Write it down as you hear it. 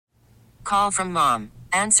Call from mom.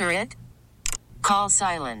 Answer it. Call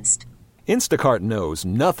silenced. Instacart knows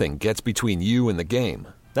nothing gets between you and the game.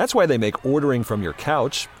 That's why they make ordering from your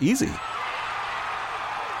couch easy.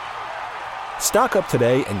 Stock up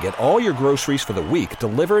today and get all your groceries for the week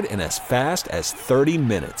delivered in as fast as 30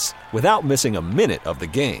 minutes without missing a minute of the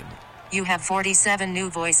game. You have 47 new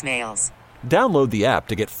voicemails. Download the app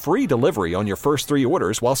to get free delivery on your first 3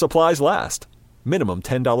 orders while supplies last. Minimum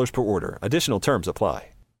 $10 per order. Additional terms apply.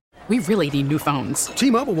 We really need new phones.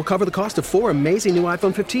 T-Mobile will cover the cost of 4 amazing new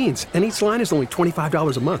iPhone 15s, and each line is only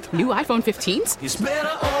 $25 a month. New iPhone 15s? It's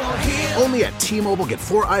better over here. Only at T-Mobile, get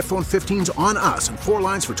 4 iPhone 15s on us and 4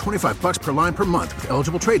 lines for $25 per line per month with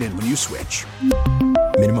eligible trade-in when you switch.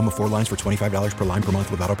 Minimum of 4 lines for $25 per line per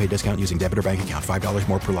month with autopay discount using debit or bank account. $5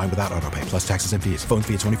 more per line without autopay, plus taxes and fees. Phone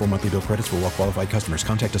fee at 24 monthly bill credits for well-qualified customers.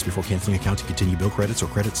 Contact us before canceling account to continue bill credits or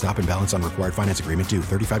credit stop and balance on required finance agreement due.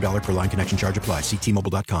 $35 per line connection charge applies. See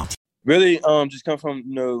T-Mobile.com. Really, just come from,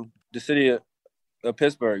 the city of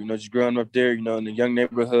Pittsburgh, just growing up there, in the young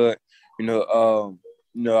neighborhood,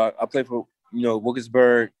 I played for,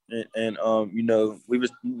 Wilkinsburg and we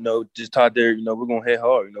was, just taught there, we're going to hit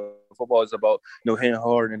hard, football is about, hitting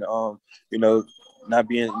hard and, not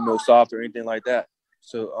being, soft or anything like that.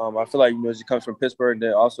 So I feel like, it comes from Pittsburgh and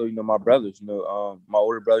then also, my brothers, my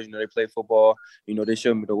older brothers, they play football, they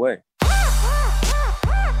showed me the way.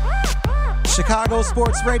 Chicago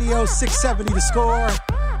Sports Radio 670 The Score.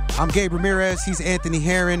 I'm Gabe Ramirez. He's Anthony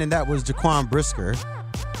Herron, and that was Jaquan Brisker,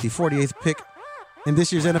 the 48th pick in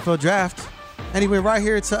this year's NFL Draft. And he went right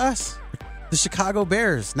here to us, the Chicago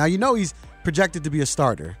Bears. Now, he's projected to be a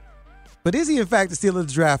starter, but is he in fact the steal of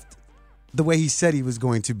the draft the way he said he was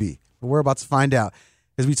going to be? But we're about to find out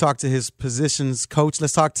as we talk to his positions coach.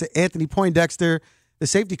 Let's talk to Anthony Poindexter, the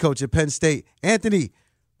safety coach at Penn State. Anthony,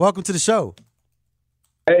 welcome to the show.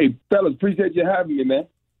 Hey, fellas, appreciate you having me, man.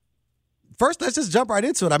 First, let's just jump right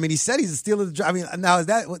into it. He said he's a steal of the draft. Now, is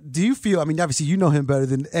that, do you feel, obviously you know him better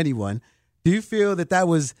than anyone. Do you feel that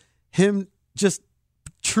was him just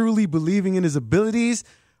truly believing in his abilities?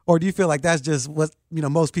 Or do you feel like that's just what,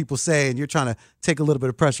 most people say and you're trying to take a little bit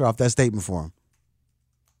of pressure off that statement for him?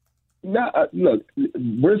 No, look,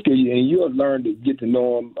 Brisker, and you'll learn to get to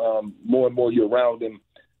know him more and more. You're around him.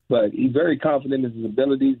 But he's very confident in his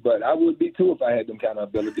abilities, but I would be too if I had them kind of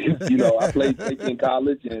abilities. I played safety in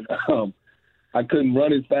college, and I couldn't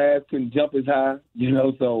run as fast, couldn't jump as high,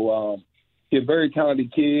 So he's a very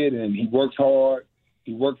talented kid, and he works hard.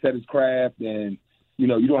 He works at his craft, and, you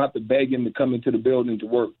don't have to beg him to come into the building to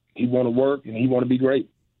work. He want to work, and he want to be great.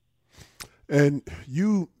 And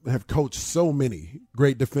you have coached so many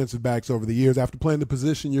great defensive backs over the years after playing the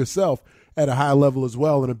position yourself at a high level as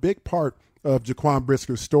well, and a big part of Jaquan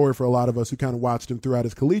Brisker's story for a lot of us who kind of watched him throughout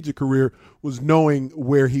his collegiate career was knowing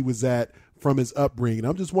where he was at from his upbringing.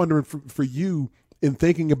 I'm just wondering for you, in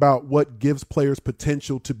thinking about what gives players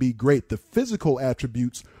potential to be great, the physical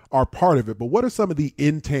attributes are part of it, but what are some of the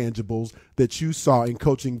intangibles that you saw in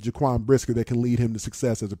coaching Jaquan Brisker that can lead him to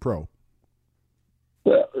success as a pro?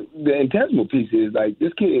 Well, the intangible piece is like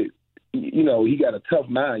this kid, he got a tough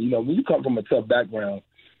mind. When you come from a tough background,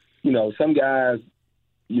 some guys,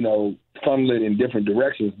 funnel it in different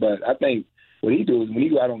directions. But I think what he do is when he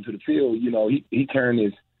go out onto the field, he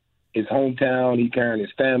carrying his hometown, he carrying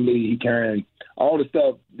his family, he carrying all the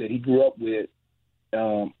stuff that he grew up with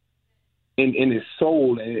in his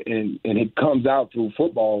soul, and it comes out through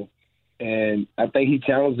football. And I think he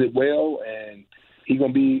channels it well, and he's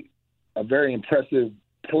going to be a very impressive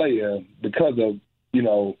player because of,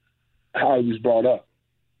 how he was brought up.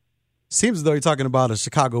 Seems as though you're talking about a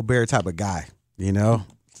Chicago Bear type of guy,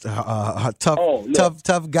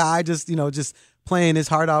 tough guy, just playing his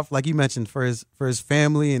heart off, like you mentioned, for his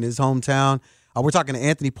family and his hometown. We're talking to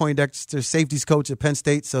Anthony Poindexter, safeties coach at Penn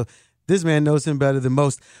State. So this man knows him better than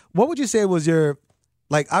most. What would you say was your,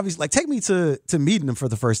 obviously, take me to meeting him for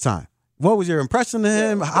the first time. What was your impression of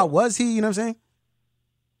him? How was he? You know what I'm saying?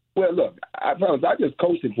 Well, look, I just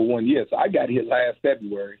coached him for 1 year, so I got here last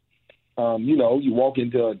February. You walk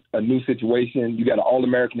into a new situation, you got an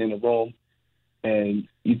All-American in the room, and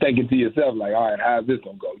you're thinking to yourself, like, all right, how's this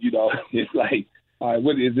going to go? It's like, all right,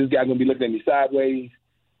 what is this guy going to be looking at me sideways?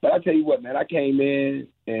 But I tell you what, man, I came in,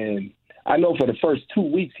 and I know for the first 2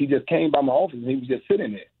 weeks, he just came by my office, and he was just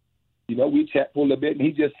sitting there. We chat for a little bit, and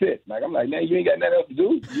he just sit. Like, I'm like, man, you ain't got nothing else to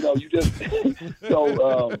do? You just –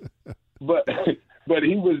 so, but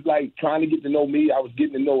he was, like, trying to get to know me. I was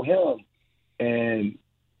getting to know him, and –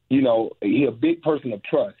 he's a big person of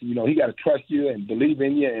trust. He got to trust you and believe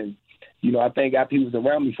in you. And, I think after he was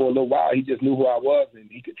around me for a little while, he just knew who I was and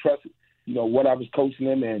he could trust, what I was coaching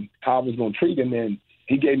him and how I was going to treat him. And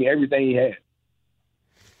he gave me everything he had.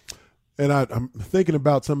 And I'm thinking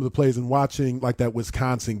about some of the plays and watching like that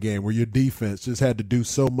Wisconsin game where your defense just had to do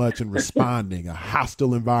so much in responding, a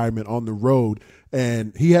hostile environment on the road.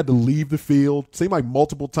 And he had to leave the field, seemed like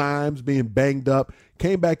multiple times, being banged up,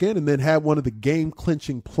 came back in and then had one of the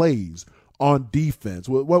game-clinching plays on defense.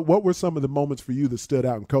 What were some of the moments for you that stood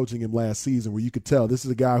out in coaching him last season where you could tell this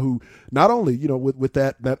is a guy who not only, with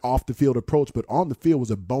that off-the-field approach, but on the field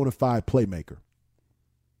was a bona fide playmaker?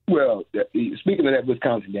 Well, speaking of that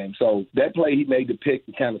Wisconsin game, so that play he made the pick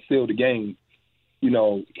to kind of seal the game,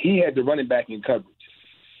 he had the running back in coverage.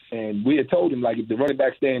 And we had told him, like, if the running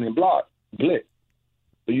back staying in block, blitz.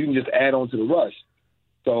 So you can just add on to the rush.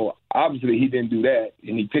 So obviously he didn't do that,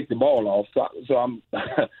 and he picked the ball off. So I'm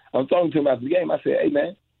I'm talking to him after the game. I said, hey,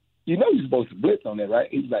 man, you're supposed to blitz on that, right?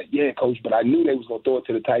 He's like, yeah, coach, but I knew they was going to throw it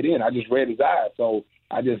to the tight end. I just read his eyes. So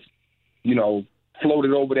I just,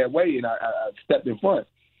 floated over that way, and I stepped in front.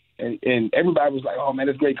 And everybody was like, oh, man,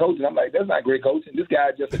 that's great coaching. I'm like, that's not great coaching. This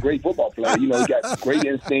guy's just a great football player. He got great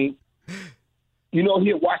instinct. He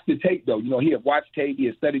had watched the tape, though. He had watched tape. He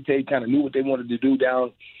had studied tape, kind of knew what they wanted to do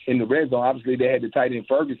down in the red zone. Obviously, they had the tight end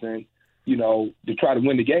Ferguson, to try to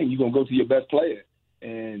win the game. You're going to go to your best player.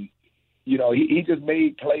 And, he just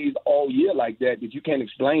made plays all year like that you can't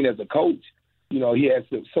explain as a coach. He has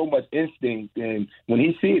so much instinct, and when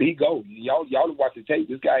he see it, he goes. Y'all watch the tape.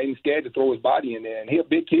 This guy ain't scared to throw his body in there, and he a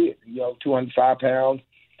big kid, 205 pounds,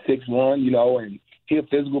 6'1", and he a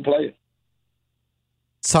physical player.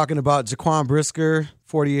 Talking about Jaquan Brisker,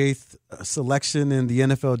 48th selection in the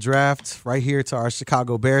NFL draft, right here to our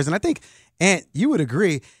Chicago Bears. And I think, Ant, you would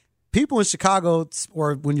agree, people in Chicago,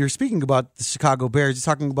 or when you're speaking about the Chicago Bears,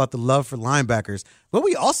 you're talking about the love for linebackers, but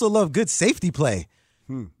we also love good safety play.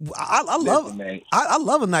 I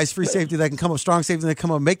love a nice free safety that can come up, strong safety that can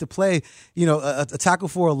come up, make the play, a tackle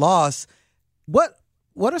for a loss. What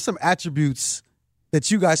are some attributes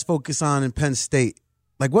that you guys focus on in Penn State?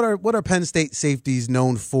 Like, what are Penn State safeties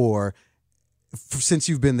known for since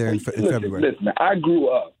you've been there in February? Listen, I grew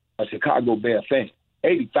up a Chicago Bear fan.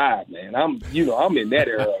 85, man. I'm in that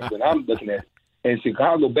era when I'm looking at it. And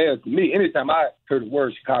Chicago Bears, to me, anytime I heard the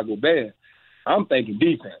word Chicago Bears, I'm thinking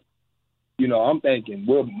defense. I'm thinking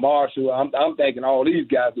Will Marshall. I'm thinking all these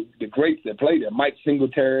guys, the greats that played there, Mike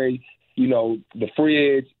Singletary, the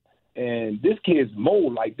Fridge. And this kid's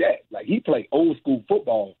mold like that. Like, he played old school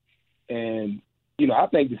football. And, I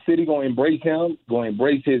think the city going to embrace him, going to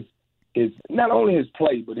embrace his not only his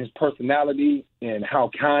play, but his personality and how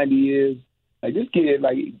kind he is. Like, this kid,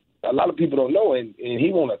 like, a lot of people don't know, and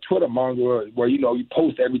he on a Twitter monger where, you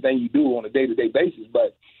post everything you do on a day-to-day basis.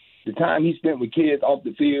 But the time he spent with kids off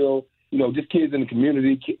the field, just kids in the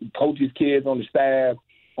community, coaches, kids on the staff,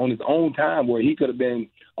 on his own time where he could have been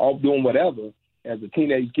off doing whatever as a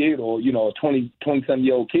teenage kid or, a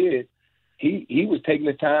 20-some-year-old kid, he was taking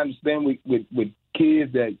the time to spend with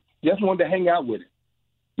kids that just wanted to hang out with him.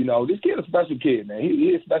 This kid is a special kid, man. He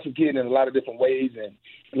is a special kid in a lot of different ways. And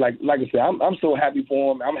like I said, I'm so happy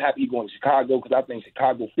for him. I'm happy he's going to Chicago because I think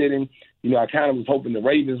Chicago fit him. I kind of was hoping the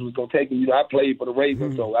Ravens was going to take him. I played for the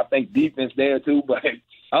Ravens, so I think defense there too. But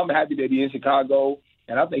I'm happy that he's in Chicago,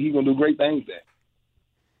 and I think he's going to do great things there.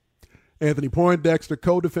 Anthony Poindexter,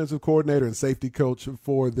 co-defensive coordinator and safety coach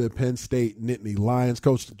for the Penn State Nittany Lions.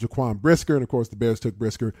 Coach Jaquan Brisker, and, of course, the Bears took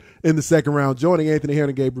Brisker in the second round. Joining Anthony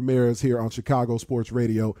Herron and Gabe Ramirez here on Chicago Sports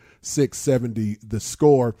Radio 670 The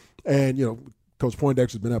Score. And, Coach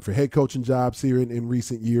Poindexter's been up for head coaching jobs here in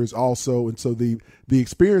recent years also. And so the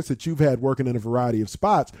experience that you've had working in a variety of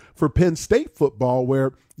spots for Penn State football,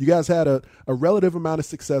 where you guys had a relative amount of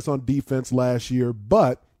success on defense last year,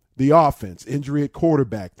 but the offense, injury at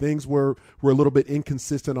quarterback, things were a little bit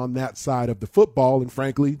inconsistent on that side of the football. And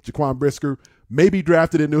frankly, Jaquan Brisker may be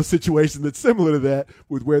drafted into a situation that's similar to that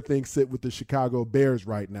with where things sit with the Chicago Bears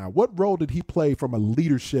right now. What role did he play from a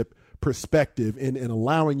leadership perspective in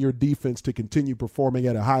allowing your defense to continue performing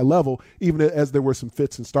at a high level, even as there were some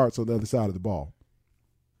fits and starts on the other side of the ball?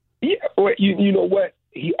 Yeah, well, you know what?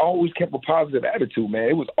 He always kept a positive attitude, man.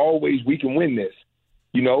 It was always, we can win this.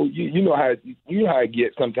 You know how it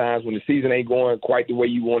gets sometimes when the season ain't going quite the way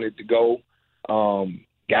you want it to go.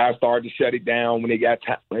 Guys start to shut it down when they got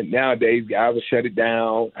time. Nowadays, guys will shut it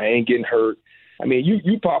down. I ain't getting hurt. I mean,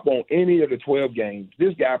 you pop on any of the 12 games.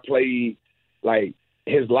 This guy played like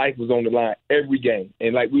his life was on the line every game,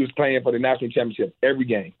 and like we was playing for the national championship every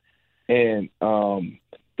game. And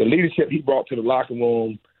the leadership he brought to the locker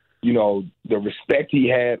room, the respect he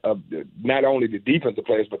had of not only the defensive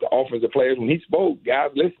players but the offensive players. When he spoke,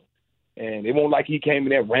 guys listened. And it wasn't like he came in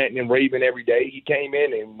there ranting and raving every day. He came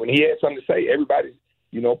in, and when he had something to say, everybody,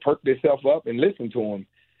 perked themselves up and listened to him.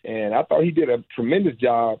 And I thought he did a tremendous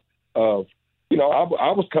job of you know,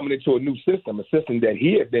 I was coming into a new system, a system that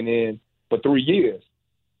he had been in for 3 years.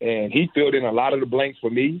 And he filled in a lot of the blanks for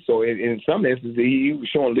me. So in some instances, he was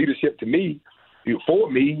showing leadership to me, for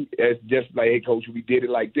me, as just like, hey, coach, we did it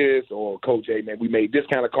like this, or coach, hey, man, we made this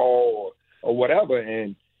kind of call, or whatever.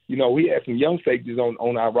 And, you know, we had some young safeties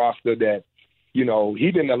on our roster that, you know,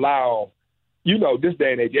 he didn't allow, you know, this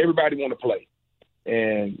day and age, everybody want to play.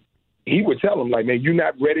 And he would tell them, like, man, you're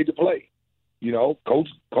not ready to play. You know, coach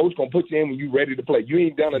going to put you in when you're ready to play. You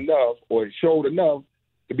ain't done enough or showed enough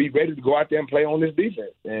to be ready to go out there and play on this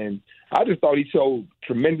defense. And I just thought he showed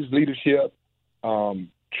tremendous leadership,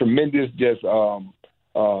 tremendous just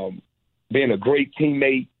being a great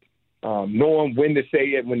teammate, knowing when to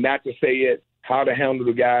say it, when not to say it, how to handle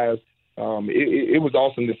the guys. It was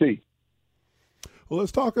awesome to see. Well,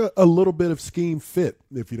 let's talk a little bit of scheme fit,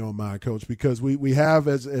 if you don't mind, Coach, because we have,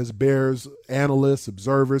 as Bears analysts,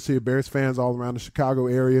 observers here, Bears fans all around the Chicago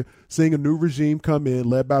area, seeing a new regime come in,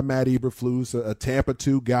 led by Matt Eberflus, a Tampa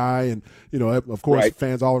 2 guy. And, you know, of course, right.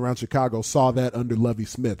 Fans all around Chicago saw that under Lovie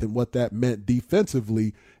Smith and what that meant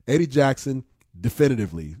defensively. Eddie Jackson,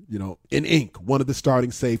 definitively, you know, in ink, one of the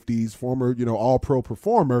starting safeties, former, you know, all-pro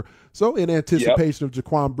performer. So in anticipation of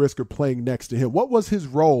Jaquan Brisker playing next to him, what was his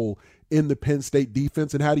role in the Penn State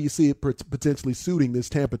defense, and how do you see it potentially suiting this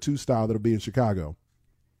Tampa 2 style that'll be in Chicago?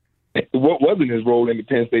 What wasn't his role in the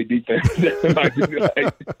Penn State defense? that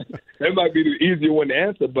might be the easier one to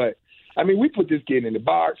answer. But, I mean, we put this kid in the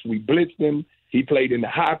box. We blitzed him. He played in the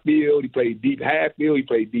high field. He played deep half field. He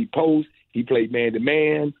played deep post. He played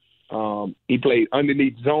man-to-man. He played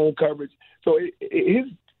underneath zone coverage. So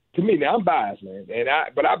to me, now I'm biased, man.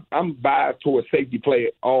 But I'm biased towards safety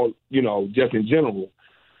play all, you know, just in general.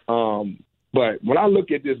 But when I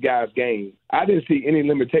look at this guy's game, I didn't see any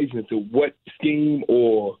limitations to what scheme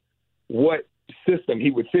or what system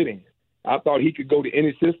he would fit in. I thought he could go to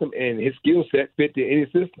any system, and his skill set fit to any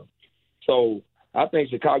system. So I think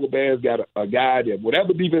Chicago Bears got a guy that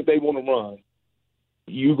whatever defense they want to run,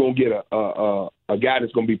 you're going to get a guy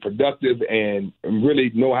that's going to be productive and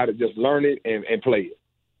really know how to just learn it and play it.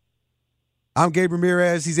 I'm Gabe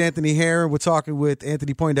Ramirez. He's Anthony Herron. We're talking with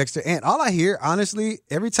Anthony Poindexter. And all I hear, honestly,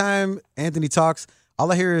 every time Anthony talks,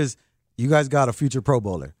 all I hear is, you guys got a future Pro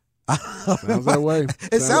Bowler. Sounds that way.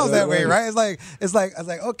 It sounds that way, right? It's like I was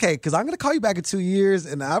like, okay, because I'm going to call you back in 2 years,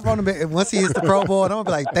 and I've run him back, and once he hits the Pro Bowl, and I'm going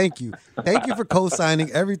to be like, thank you for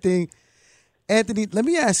co-signing everything. Anthony, let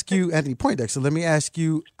me ask you, Anthony Poindexter, let me ask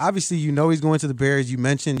you, obviously, you know he's going to the Bears. You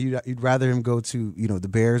mentioned you'd rather him go to, you know, the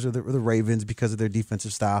Bears or the Ravens because of their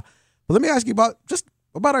defensive style. But let me ask you about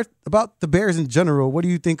the Bears in general. What do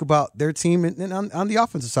you think about their team and on the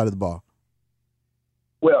offensive side of the ball?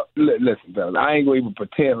 Well, listen, fellas, I ain't going to even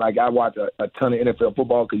pretend like I watch a ton of NFL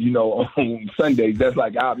football because, you know, on Sundays, that's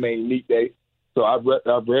like our main meet day. So I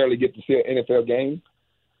rarely get to see an NFL game.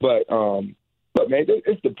 But man,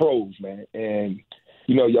 it's the pros, man. And,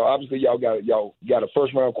 you know, y'all got a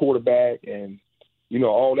first-round quarterback and, you know,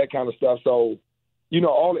 all that kind of stuff. So, you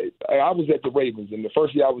know, I was at the Ravens, and the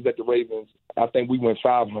first year I was at the Ravens, I think we went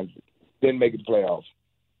 500, didn't make it to the playoffs.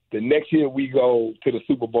 The next year we go to the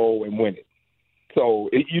Super Bowl and win it. So,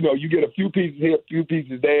 you know, you get a few pieces here, a few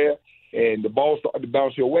pieces there, and the ball started to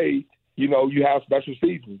bounce your way, you know, you have special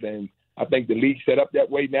seasons. And I think the league set up that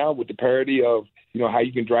way now with the parity of, you know, how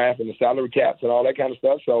you can draft and the salary caps and all that kind of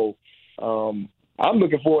stuff. So, I'm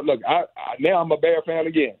looking forward. Look, now I'm a Bear fan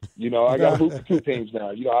again. You know, I got root for two teams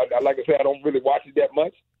now. You know, like I said, I don't really watch it that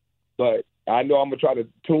much, but I know I'm going to try to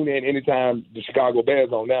tune in anytime the Chicago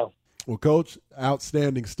Bears on now. Well, Coach,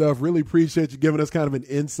 outstanding stuff. Really appreciate you giving us kind of an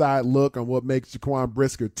inside look on what makes Jaquan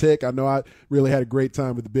Brisker tick. I know I really had a great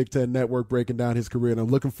time with the Big Ten Network breaking down his career, and I'm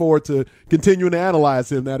looking forward to continuing to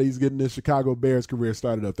analyze him now that he's getting his Chicago Bears career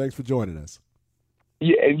started up. Thanks for joining us.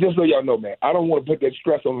 Yeah, and just so y'all know, man, I don't want to put that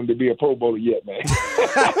stress on him to be a Pro Bowler yet, man.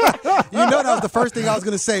 You know that was the first thing I was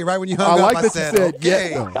going to say, right? When you hung up, I said,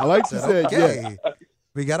 okay. I like that you said, okay.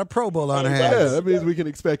 We got a Pro Bowl on our hands. Yeah, that means we can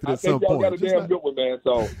expect it at some point. I think y'all got a damn good one, man.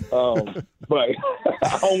 So, but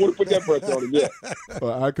I don't want to put that pressure on him yet.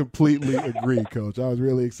 Well, I completely agree, Coach. I was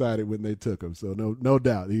really excited when they took him. So, no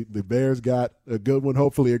doubt. The Bears got a good one,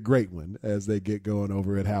 hopefully a great one, as they get going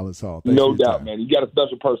over at Hallis Hall. Thanks no doubt, man. You got a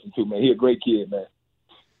special person, too, man. He a great kid, man.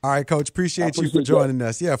 All right, Coach. Appreciate you for joining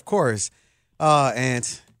us. Yeah, of course.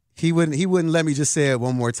 And He wouldn't let me just say it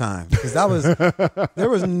one more time because there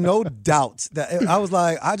was no doubt that I was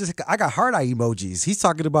like, I got heart eye emojis. He's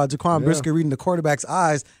talking about Jaquan Brisker reading the quarterback's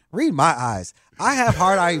eyes. Read my eyes. I have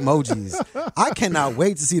heart eye emojis. I cannot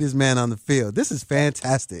wait to see this man on the field. This is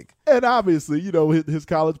fantastic. And obviously, his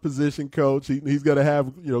college position coach, he's going to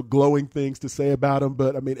have, glowing things to say about him.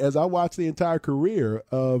 But, I mean, as I watch the entire career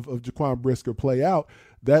of Jaquan Brisker play out,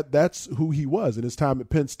 that's who he was in his time at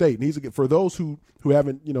Penn State. And for those who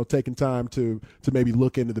haven't, taken time to maybe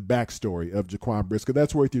look into the backstory of Jaquan Brisker,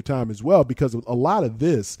 that's worth your time as well, because a lot of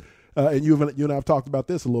this, and you and I have talked about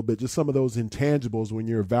this a little bit, just some of those intangibles when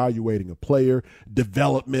you're evaluating a player,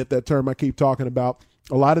 development, that term I keep talking about,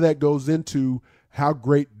 a lot of that goes into how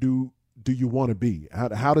great do you want to be?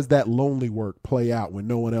 How does that lonely work play out when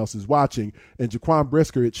no one else is watching? And Jaquan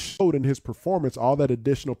Brisker, it showed in his performance all that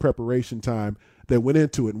additional preparation time that went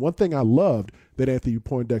into it. And one thing I loved that Anthony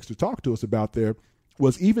Poindexter talked to us about there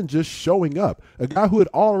was even just showing up. A guy who had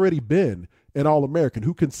already been an All-American,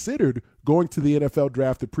 who considered going to the NFL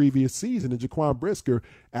draft the previous season, and Jaquan Brisker,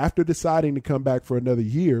 after deciding to come back for another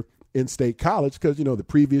year in State College, because, the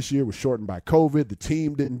previous year was shortened by COVID, the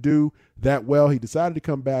team didn't do that well. He decided to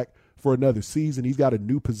come back for another season. He's got a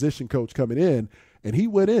new position coach coming in, and he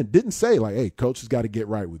went in, didn't say like, hey, coach has got to get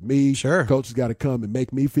right with me. Sure. Coach has got to come and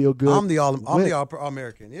make me feel good. I'm the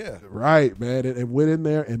All-American, yeah. Right, man, and went in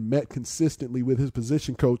there and met consistently with his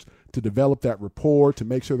position coach to develop that rapport, to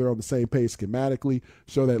make sure they're on the same page schematically,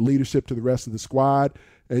 show that leadership to the rest of the squad.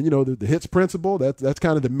 And, the hits principle, that's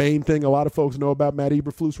kind of the main thing a lot of folks know about Matt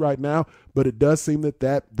Eberflus right now, but it does seem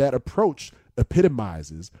that approach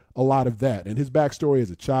epitomizes a lot of that. And his backstory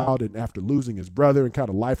as a child, and after losing his brother and kind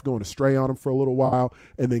of life going astray on him for a little while,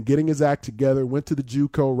 and then getting his act together, went to the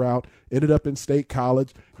JUCO route, ended up in State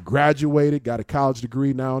College, graduated, got a college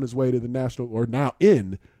degree, now on his way to now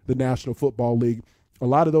in the National Football League. A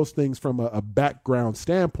lot of those things from a background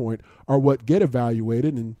standpoint are what get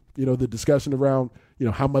evaluated. And, the discussion around,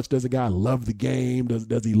 how much does a guy love the game?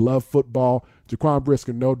 Does he love football? Jaquan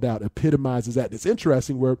Brisker, no doubt, epitomizes that. It's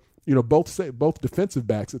interesting where, both defensive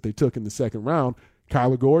backs that they took in the second round,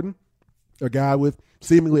 Kyler Gordon, a guy with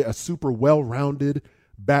seemingly a super well-rounded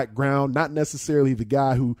background, not necessarily the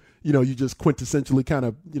guy who, you just quintessentially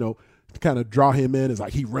kind of draw him in as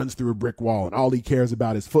like he runs through a brick wall and all he cares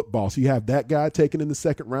about is football. So you have that guy taken in the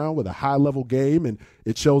second round with a high-level game, and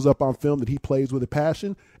it shows up on film that he plays with a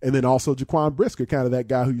passion. And then also Jaquan Brisker, kind of that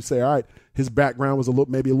guy who you say, all right, his background was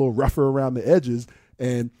maybe a little rougher around the edges,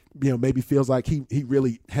 and maybe feels like he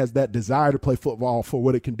really has that desire to play football for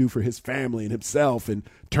what it can do for his family and himself, and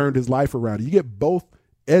turned his life around. You get both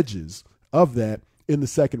edges of that in the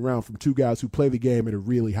second round from two guys who play the game at a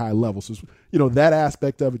really high level. So, that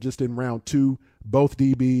aspect of it just in round two, both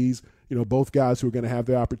DBs, both guys who are going to have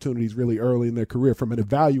their opportunities really early in their career. From an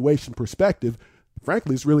evaluation perspective,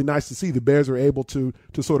 frankly, it's really nice to see the Bears are able to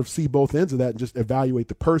sort of see both ends of that and just evaluate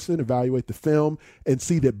the person, evaluate the film, and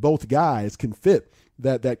see that both guys can fit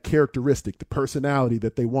that characteristic, the personality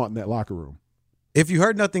that they want in that locker room. If you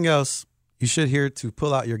heard nothing else, you should hear to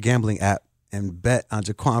pull out your gambling app and bet on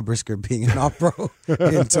Jaquan Brisker being an All-Pro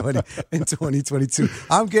in 2022.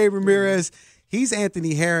 I'm Gabe Ramirez. He's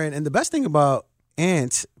Anthony Herron. And the best thing about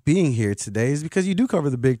Ant being here today is because you do cover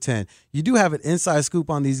the Big Ten. You do have an inside scoop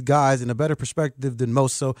on these guys and a better perspective than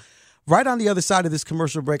most. So right on the other side of this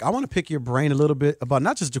commercial break, I want to pick your brain a little bit about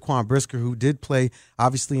not just Jaquan Brisker, who did play,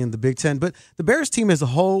 obviously, in the Big Ten, but the Bears team as a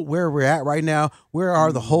whole, where we're at right now. Where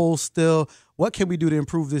are the holes still? What can we do to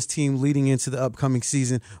improve this team leading into the upcoming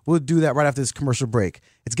season? We'll do that right after this commercial break.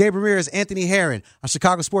 It's Gabe Ramirez, Anthony Herron on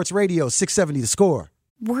Chicago Sports Radio, 670 The Score.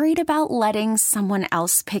 Worried about letting someone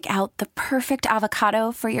else pick out the perfect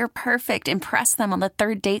avocado for your perfect impress them on the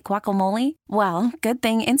third date guacamole? Well, good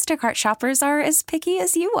thing Instacart shoppers are as picky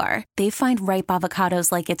as you are. They find ripe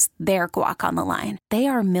avocados like it's their guac on the line. They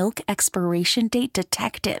are milk expiration date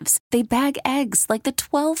detectives. They bag eggs like the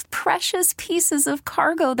 12 precious pieces of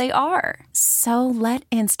cargo they are. So let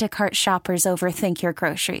Instacart shoppers overthink your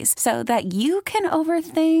groceries so that you can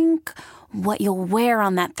overthink what you'll wear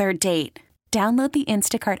on that third date. Download the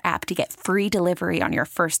Instacart app to get free delivery on your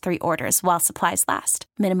first 3 orders while supplies last.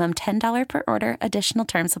 Minimum $10 per order. Additional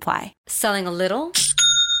terms apply. Selling a little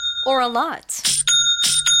or a lot?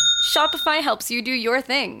 Shopify helps you do your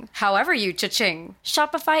thing, however you cha-ching.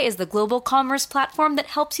 Shopify is the global commerce platform that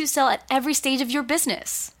helps you sell at every stage of your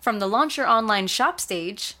business. From the launch your online shop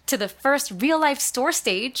stage, to the first real-life store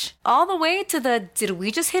stage, all the way to the did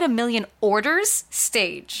we just hit 1 million orders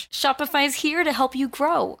stage. Shopify's here to help you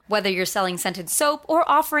grow. Whether you're selling scented soap or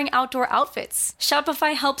offering outdoor outfits,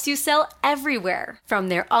 Shopify helps you sell everywhere. From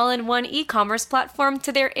their all-in-one e-commerce platform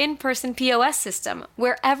to their in-person POS system,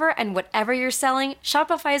 wherever and whatever you're selling,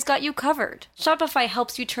 Shopify's got you covered. Shopify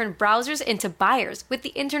helps you turn browsers into buyers with the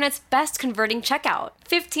internet's best converting checkout.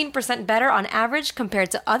 15% better on average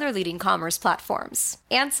compared to other leading commerce platforms.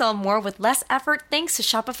 And sell more with less effort thanks to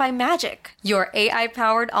Shopify Magic, your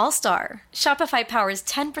AI-powered all-star. Shopify powers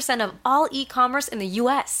 10% of all e-commerce in the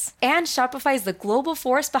U.S. And Shopify is the global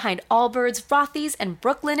force behind Allbirds, Rothy's, and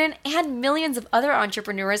Brooklinen, and millions of other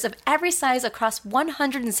entrepreneurs of every size across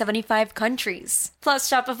 175 countries. Plus,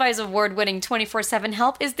 Shopify's award-winning 24/7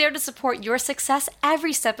 help is there to support your success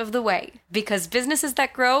every step of the way. Because businesses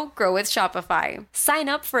that grow, grow with Shopify. Sign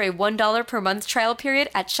up for a $1 per month trial period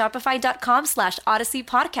at shopify.com/Odyssey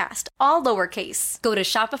Podcast, all lowercase. Go to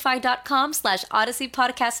shopify.com/Odyssey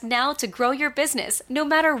Podcast now to grow your business, no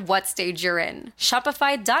matter what stage you're in.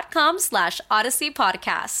 Shopify.com/Odyssey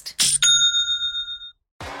Podcast.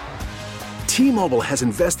 T-Mobile has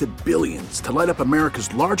invested billions to light up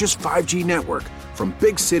America's largest 5G network, from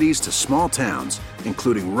big cities to small towns,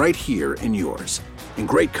 including right here in yours. And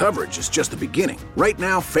great coverage is just the beginning. Right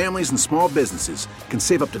now, families and small businesses can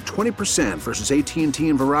save up to 20% versus AT&T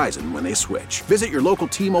and Verizon when they switch. Visit your local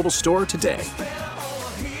T-Mobile store today.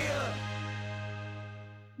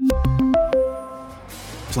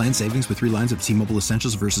 Plan savings with 3 lines of T-Mobile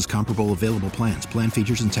Essentials versus comparable available plans. Plan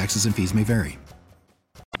features and taxes and fees may vary.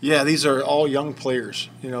 Yeah, these are all young players.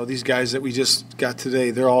 You know, these guys that we just got today,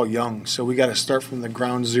 they're all young. So we got to start from the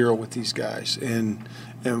ground zero with these guys, and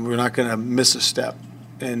we're not going to miss a step.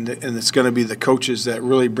 And it's going to be the coaches that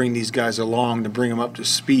really bring these guys along to bring them up to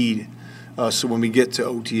speed. So when we get to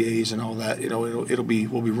OTAs and all that, you know, we'll be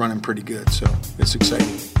running pretty good. So it's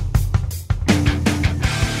exciting.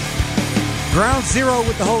 Ground zero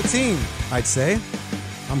with the whole team, I'd say.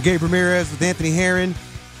 I'm Gabe Ramirez with Anthony Herron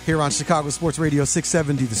here on Chicago Sports Radio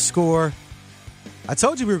 670 The Score. I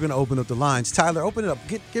told you we were going to open up the lines. Tyler, open it up.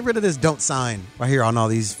 Get rid of this don't sign right here on all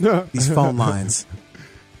these phone lines.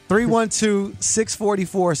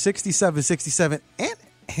 312-644-6767. And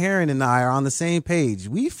Herron and I are on the same page.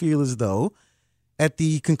 We feel as though at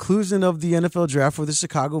the conclusion of the NFL draft for the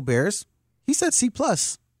Chicago Bears, he said C+. Well,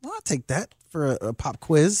 I'll take that for a pop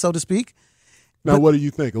quiz, so to speak. Now, what do you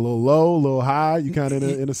think? A little low, a little high? You kind of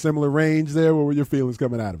in a similar range there? What were your feelings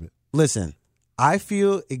coming out of it? Listen, I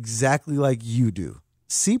feel exactly like you do.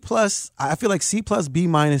 C+, I feel like C+, B-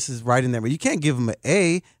 is right in there. But you can't give them an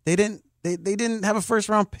A. They didn't have a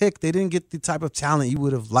first-round pick. They didn't get the type of talent you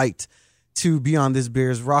would have liked to be on this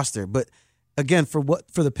Bears roster. But, again, for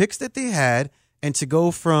the picks that they had, and to go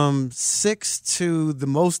from 6 to the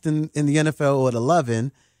most in the NFL at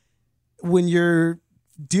 11, when you're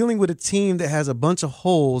dealing with a team that has a bunch of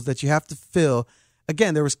holes that you have to fill.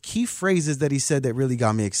 Again, there was key phrases that he said that really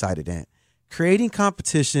got me excited. And creating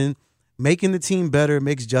competition, making the team better,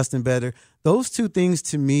 makes Justin better. Those two things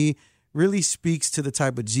to me really speaks to the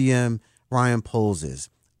type of GM Ryan Poles is.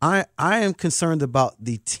 I am concerned about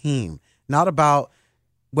the team, not about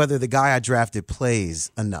whether the guy I drafted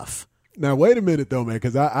plays enough. Now, wait a minute, though, man,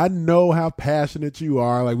 because I know how passionate you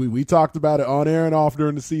are. Like we talked about it on air and off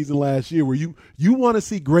during the season last year, where you want to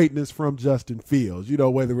see greatness from Justin Fields, you know,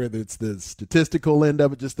 whether it's the statistical end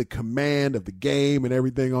of it, just the command of the game and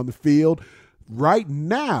everything on the field. Right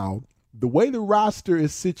now, the way the roster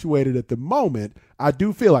is situated at the moment, I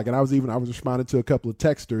do feel like, and I was responding to a couple of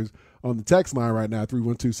texters on the text line right now,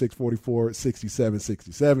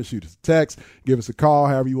 312-644-6767. Shoot us a text, give us a call,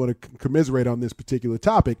 however you want to commiserate on this particular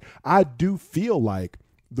topic. I do feel like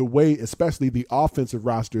the way, especially the offensive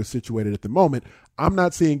roster is situated at the moment, I'm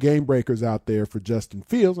not seeing game breakers out there for Justin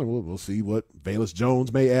Fields, and we'll see what Velus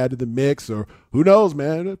Jones may add to the mix, or who knows,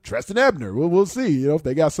 man, Treston Ebner. We'll see, you know, if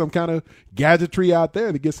they got some kind of gadgetry out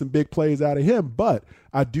there to get some big plays out of him. But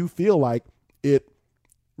I do feel like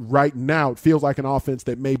right now, it feels like an offense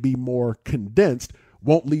that may be more condensed,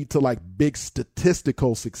 won't lead to like big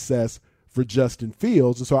statistical success for Justin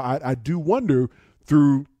Fields. And so I do wonder,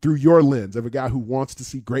 through your lens of a guy who wants to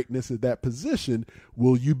see greatness at that position,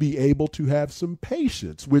 will you be able to have some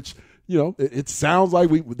patience? Which, you know, it sounds like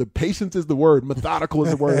the patience is the word, methodical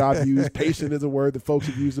is the word I've used, patient is a word that folks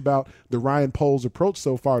have used about the Ryan Poles approach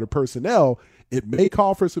so far to personnel. It may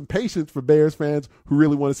call for some patience for Bears fans who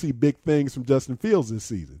really want to see big things from Justin Fields this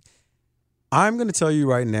season. I'm going to tell you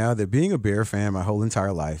right now that being a Bear fan my whole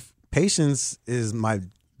entire life, Patience is my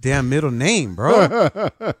damn middle name, bro.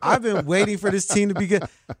 I've been waiting for this team to be good.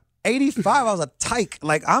 85, I was a tyke.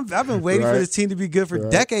 Like, I've been waiting for this team to be good for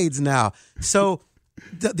decades now. So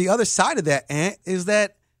the other side of that, Ant, is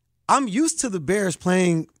that I'm used to the Bears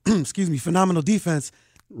playing, phenomenal defense.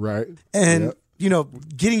 Right. And,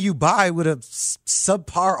 getting you by with a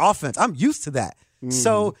subpar offense. I'm used to that.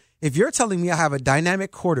 So if you're telling me I have a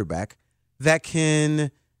dynamic quarterback that can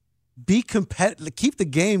be competitive, keep the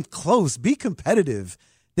game close, be competitive,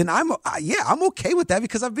 then I'm okay with that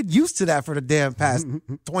because I've been used to that for the damn past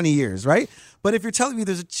 20 years, right? But if you're telling me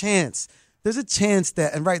there's a chance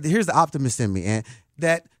that, and here's the optimist in me, and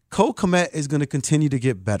that Cole Kmet is going to continue to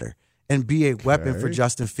get better and be a weapon for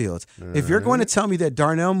Justin Fields. If you're going to tell me that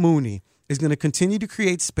Darnell Mooney is going to continue to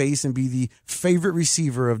create space and be the favorite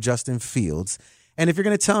receiver of Justin Fields, and if you're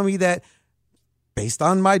going to tell me that based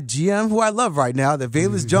on my GM, who I love right now, that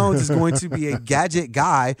Velus Jones is going to be a gadget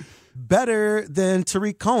guy better than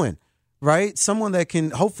Tariq Cohen, right? Someone that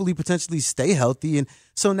can hopefully potentially stay healthy. And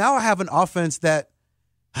so now I have an offense that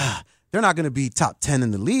they're not going to be top 10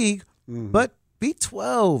 in the league, but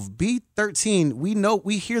B12, B13.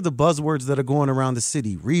 We hear the buzzwords that are going around the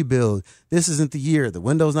city. Rebuild. This isn't the year. The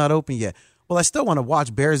window's not open yet. Well, I still want to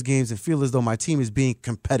watch Bears games and feel as though my team is being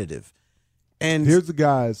competitive. And here's the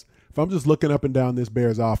guys. If I'm just looking up and down this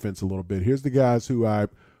Bears offense a little bit, here's the guys who I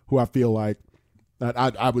feel like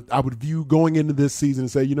I would view going into this season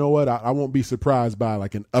and say, you know what, I won't be surprised by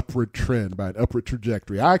like an upward trend, by an upward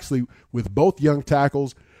trajectory. I actually, with both young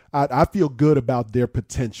tackles, I feel good about their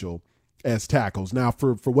potential as tackles. Now,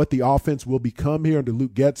 for what the offense will become here under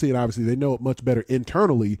Luke Getsy, and obviously they know it much better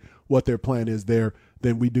internally what their plan is there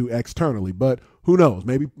than we do externally. But who knows?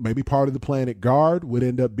 Maybe part of the plan at guard would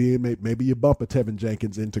end up being maybe you bump a Tevin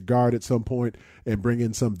Jenkins into guard at some point and bring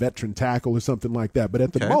in some veteran tackle or something like that. But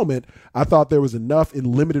at the moment, I thought there was enough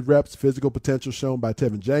in limited reps, physical potential shown by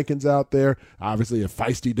Tevin Jenkins out there. Obviously a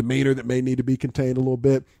feisty demeanor that may need to be contained a little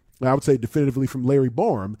bit. I would say definitively from Larry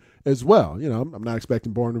Borom as well. I'm not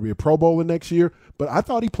expecting Borom to be a Pro Bowler next year, but I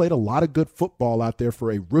thought he played a lot of good football out there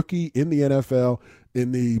for a rookie in the NFL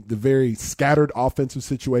in the very scattered offensive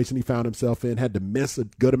situation he found himself in, had to miss a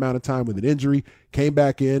good amount of time with an injury, came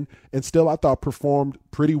back in, and still I thought performed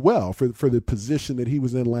pretty well for the position that he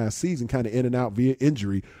was in last season, kind of in and out via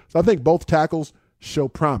injury. So I think both tackles show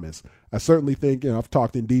promise. I certainly think, I've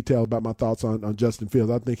talked in detail about my thoughts on Justin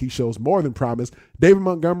Fields. I think he shows more than promise. David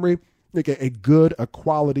Montgomery, I think a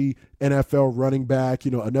quality NFL running back,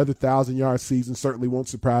 another 1,000-yard season certainly won't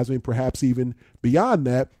surprise me, perhaps even beyond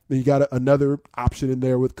that. Then you got another option in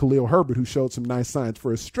there with Khalil Herbert, who showed some nice signs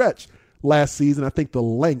for a stretch last season. I think the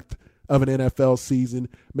length of an NFL season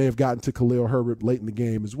may have gotten to Khalil Herbert late in the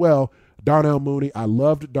game as well. Darnell Mooney, I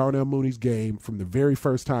loved Darnell Mooney's game from the very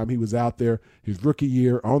first time he was out there, his rookie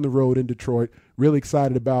year on the road in Detroit. Really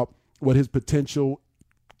excited about what his potential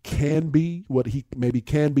can be, what he maybe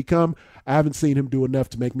can become. I haven't seen him do enough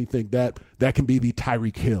to make me think that can be the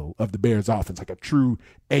Tyreek Hill of the Bears offense, like a true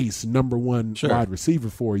ace, number one wide receiver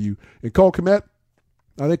for you. And Cole Kmet,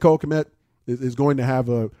 I think Cole Kmet is going to have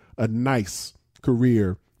a nice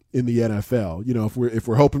career in the NFL. If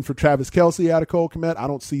we're hoping for Travis Kelce out of Cole Kmet, I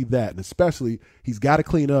don't see that. And especially, he's got to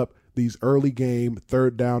clean up these early game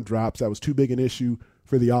third down drops. That was too big an issue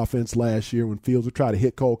for the offense last year when Fields would try to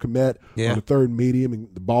hit Cole Kmet on the third medium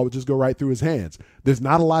and the ball would just go right through his hands. There's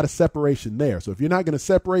not a lot of separation there. So if you're not going to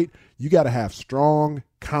separate, you got to have strong,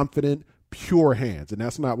 confident, pure hands. And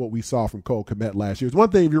that's not what we saw from Cole Kmet last year. It's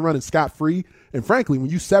one thing if you're running scot-free, and frankly, when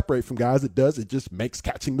you separate from guys, it just makes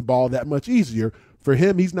catching the ball that much easier. For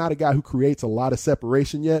him, he's not a guy who creates a lot of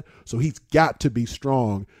separation yet, so he's got to be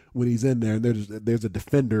strong when he's in there. And there's a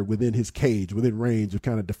defender within his cage, within range of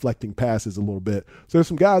kind of deflecting passes a little bit. So there's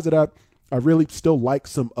some guys that I really still like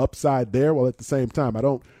some upside there, while at the same time I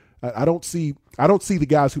don't see the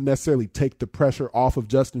guys who necessarily take the pressure off of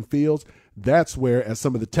Justin Fields. That's where, as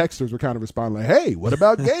some of the texters were kind of responding like, hey, what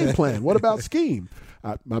about game plan? What about scheme?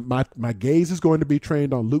 My gaze is going to be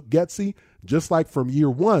trained on Luke Getsy, just like from year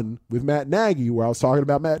one with Matt Nagy, where I was talking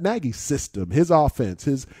about Matt Nagy's system, his offense,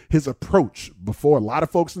 his approach before a lot of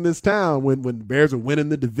folks in this town when the Bears are winning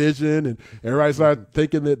the division and everybody started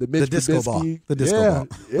thinking that the disco ball.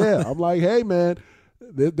 Yeah. I'm like, hey, man,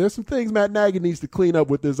 there's some things Matt Nagy needs to clean up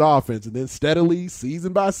with this offense. And then steadily,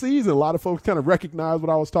 season by season, a lot of folks kind of recognize what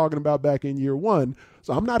I was talking about back in year one.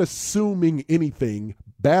 So I'm not assuming anything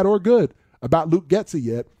bad or good about Luke Getsy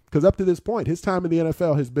yet, because up to this point, his time in the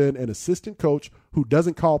NFL has been an assistant coach who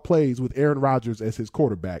doesn't call plays with Aaron Rodgers as his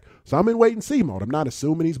quarterback. So I'm in wait-and-see mode. I'm not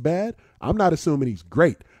assuming he's bad. I'm not assuming he's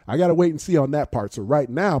great. I got to wait and see on that part. So right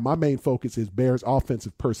now, my main focus is Bears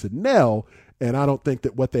offensive personnel, and I don't think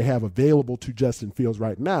that what they have available to Justin Fields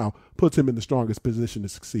right now puts him in the strongest position to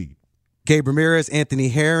succeed. Gabe Ramirez, Anthony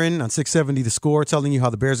Herron on 670 The Score, telling you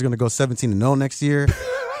how the Bears are going to go 17-0 next year.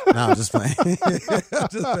 No, I'm just playing.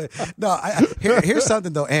 No, here's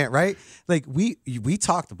something though, Ant, right? Like we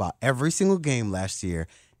talked about every single game last year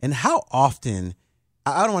and how often,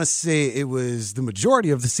 I don't want to say it was the majority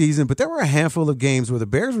of the season, but there were a handful of games where the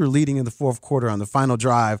Bears were leading in the fourth quarter on the final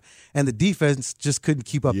drive and the defense just couldn't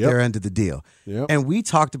keep up their end of the deal. And we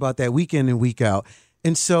talked about that week in and week out.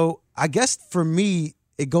 And so I guess for me,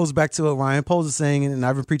 it goes back to what Ryan Poles is saying, and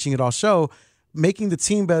I've been preaching it all show, making the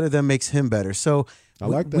team better then makes him better. So I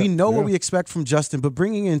like that. We know what we expect from Justin, but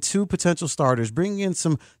bringing in two potential starters, bringing in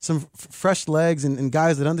some fresh legs and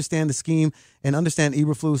guys that understand the scheme and understand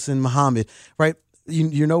Eberflus and Muhammad, right?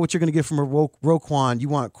 You know what you're going to get from a Roquan. You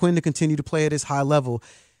want Quinn to continue to play at his high level.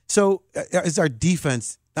 So is our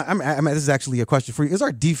defense – I mean, this is actually a question for you. Is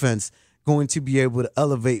our defense going to be able to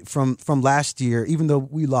elevate from last year, even though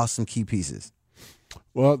we lost some key pieces?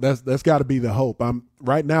 Well, that's got to be the hope.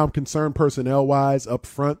 Right now I'm concerned personnel-wise up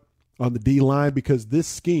front on the D-line because this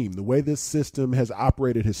scheme, the way this system has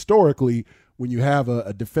operated historically, when you have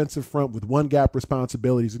a defensive front with one gap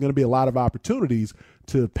responsibilities, there's going to be a lot of opportunities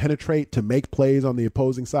to penetrate, to make plays on the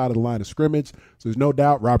opposing side of the line of scrimmage. So there's no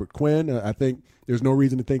doubt Robert Quinn, I think there's no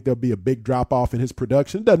reason to think there'll be a big drop-off in his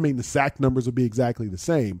production. Doesn't mean the sack numbers will be exactly the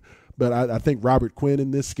same, but I think Robert Quinn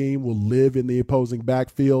in this scheme will live in the opposing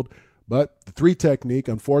backfield. But the three technique,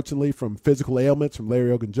 unfortunately, from physical ailments from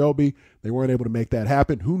Larry Ogunjobi, they weren't able to make that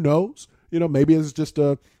happen. Who knows? Maybe it's just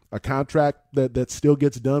a contract that still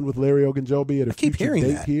gets done with Larry Ogunjobi at a future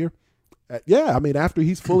date here. Yeah, I mean, after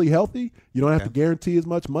he's fully healthy, you don't have to guarantee as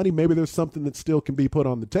much money. Maybe there's something that still can be put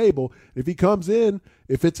on the table. If he comes in,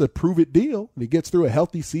 if it's a prove-it deal, and he gets through a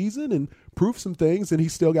healthy season and proves some things, then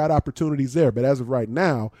he's still got opportunities there. But as of right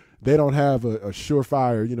now, they don't have a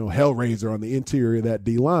surefire, hellraiser on the interior of that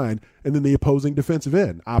D-line. And then the opposing defensive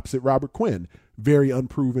end, opposite Robert Quinn, very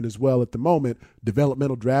unproven as well at the moment.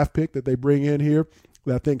 Developmental draft pick that they bring in here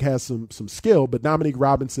that I think has some skill. But Dominique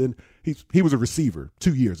Robinson, he was a receiver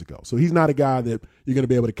 2 years ago. So he's not a guy that you're going to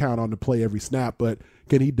be able to count on to play every snap. But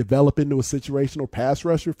can he develop into a situational pass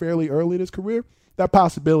rusher fairly early in his career? That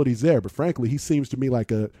possibility is there. But frankly, he seems to me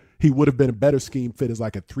like he would have been a better scheme fit as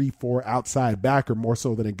like a 3-4 outside backer more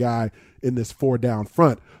so than a guy in this 4 down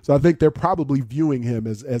front. So I think they're probably viewing him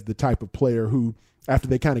as the type of player who, after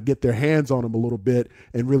they kind of get their hands on him a little bit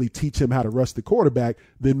and really teach him how to rush the quarterback,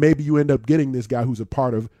 then maybe you end up getting this guy who's a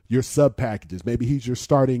part of your sub packages. Maybe he's your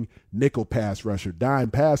starting nickel pass rusher,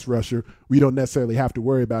 dime pass rusher. We don't necessarily have to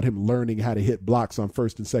worry about him learning how to hit blocks on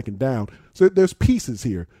first and second down. So there's pieces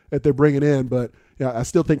here that they're bringing in, but I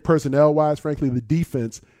still think personnel-wise, frankly, the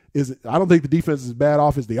defense I don't think the defense is as bad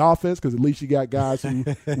off as the offense because at least you got guys who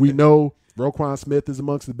we know Roquan Smith is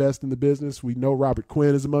amongst the best in the business. We know Robert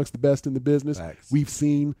Quinn is amongst the best in the business. Thanks. We've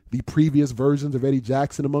seen the previous versions of Eddie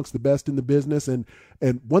Jackson amongst the best in the business. And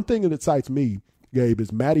one thing that excites me, Gabe,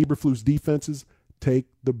 is Matt Eberflus' defenses take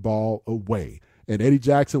the ball away. And Eddie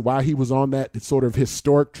Jackson, while he was on that sort of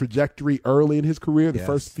historic trajectory early in his career, the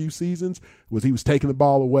first few seasons, he was taking the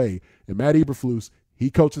ball away. And Matt Eberflus, he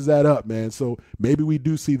coaches that up, man. So maybe we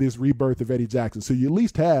do see this rebirth of Eddie Jackson. So you at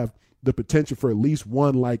least have the potential for at least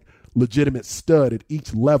one legitimate stud at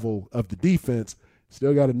each level of the defense.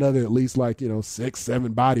 Still got another at least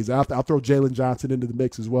 6-7 bodies. I'll throw Jalen Johnson into the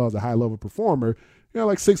mix as well as a high-level performer.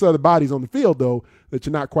 6 other bodies on the field, though, that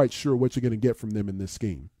you're not quite sure what you're going to get from them in this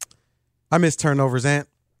scheme. I miss turnovers, Ant.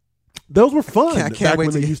 Those were fun back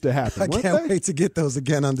when they used to happen. I can't wait to get those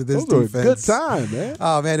again under this defense. Those were a good time, man.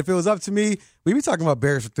 Oh, man, if it was up to me, we'd be talking about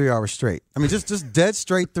Bears for 3 hours straight. I mean, just dead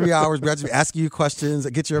straight 3 hours. We'd just be asking you questions,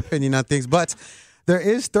 get your opinion on things. But there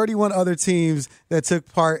is 31 other teams that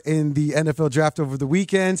took part in the NFL draft over the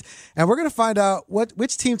weekend, and we're going to find out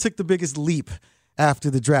which team took the biggest leap after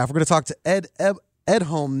the draft. We're going to talk to Ed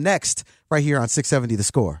Edholm next right here on 670 The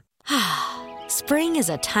Score. Spring is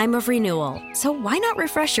a time of renewal, so why not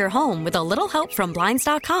refresh your home with a little help from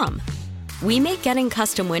Blinds.com? We make getting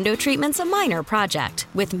custom window treatments a minor project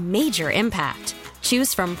with major impact.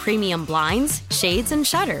 Choose from premium blinds, shades, and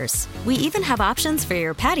shutters. We even have options for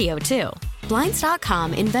your patio, too.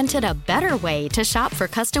 Blinds.com invented a better way to shop for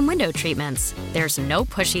custom window treatments. There's no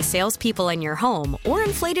pushy salespeople in your home or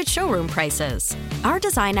inflated showroom prices. Our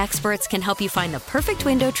design experts can help you find the perfect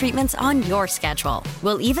window treatments on your schedule.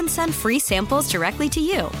 We'll even send free samples directly to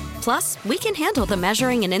you. Plus, we can handle the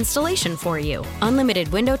measuring and installation for you. Unlimited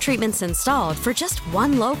window treatments installed for just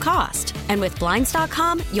one low cost. And with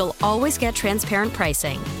Blinds.com, you'll always get transparent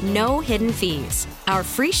pricing. No hidden fees. Our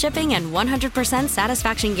free shipping and 100%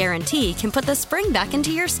 satisfaction guarantee can put the spring back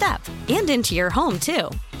into your step and into your home,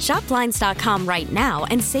 too. Shop Blinds.com right now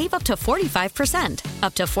and save up to 45%.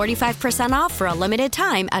 Up to 45% off for a limited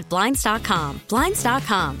time at Blinds.com.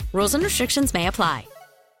 Blinds.com. Rules and restrictions may apply.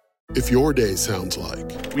 If your day sounds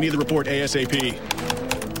like, we need the report ASAP,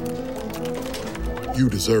 you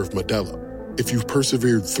deserve Modelo. If you've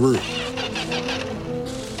persevered through,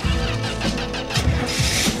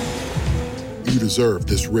 you deserve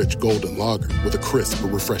this rich golden lager with a crisp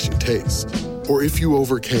but refreshing taste. Or if you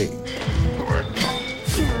overcame, 2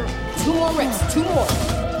 more reps, 2 more.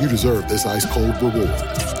 You deserve this ice-cold reward.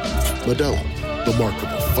 Modelo, the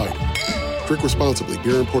Markable Fighter. Drink responsibly.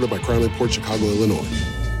 Beer imported by Crown Imports, Chicago, Illinois.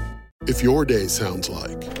 If your day sounds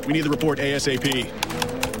like, we need the report ASAP,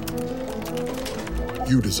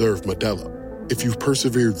 you deserve Modelo. If you've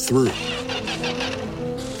persevered through,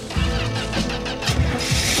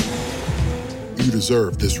 you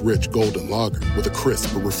deserve this rich golden lager with a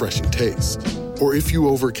crisp but refreshing taste. Or if you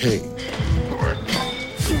overcame, 2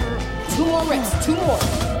 more reps, 2 more.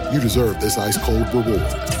 you deserve this ice-cold reward.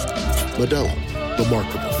 Modelo, the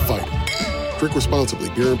Markable Fighter. Drink responsibly.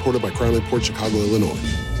 Beer imported by Crown Imports, Chicago, Illinois.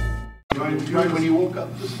 When you woke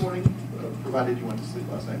up this morning, provided you went to sleep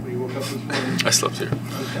last night, when you woke up this morning? I slept here.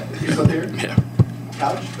 Okay. You slept here? Yeah.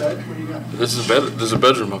 Couch, bed, what do you got? There's a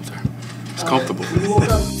bedroom up there. It's comfortable. When you woke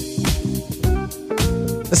up...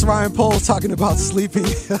 That's Ryan Poles talking about sleeping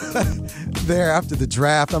there after the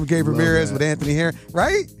draft. I'm Gabe Ramirez with Anthony here,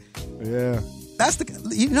 right? Yeah. That's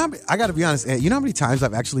I got to be honest, you know how many times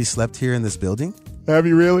I've actually slept here in this building? Have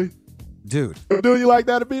you really? Dude. Do you like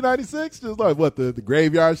that at B96? Just like what, the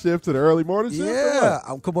graveyard shift to the early morning shift? Yeah.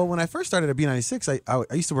 Well, when I first started at B96, I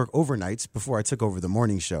used to work overnights before I took over the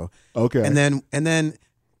morning show. Okay. And then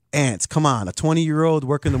Ants, come on, a 20-year-old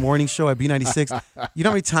working the morning show at B96. You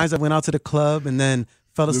know how many times I went out to the club and then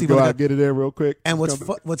fell asleep? Just go out, get it in real quick. And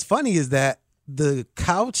what's funny is that the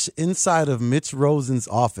couch inside of Mitch Rosen's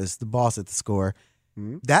office, the boss at the Score,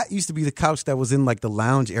 that used to be the couch that was in like the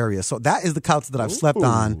lounge area. So that is the couch that I've slept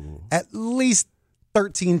on at least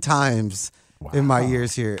 13 times in my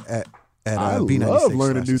years here at B96. I love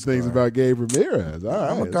learning new things about Gabe Ramirez. All right,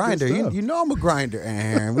 I'm a grinder. You know I'm a grinder,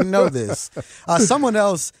 Aaron. We know this. Someone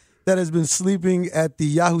else that has been sleeping at the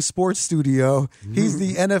Yahoo Sports studio. He's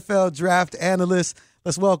the NFL draft analyst.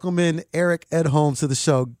 Let's welcome in Eric Edholm to the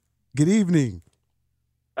show. Good evening.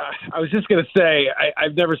 I was just going to say,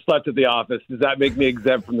 I've never slept at the office. Does that make me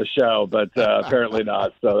exempt from the show? But apparently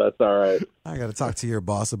not, so that's all right. I got to talk to your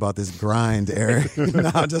boss about this grind, Eric.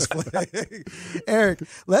 No, just playing. Eric,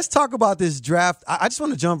 let's talk about this draft. I just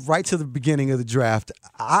want to jump right to the beginning of the draft.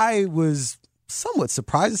 I was somewhat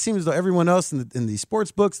surprised. It seems as though everyone else in the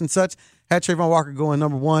sports books and such had Trayvon Walker going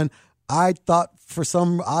number 1. I thought for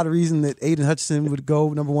some odd reason that Aiden Hutchinson would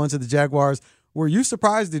go number 1 to the Jaguars. Were you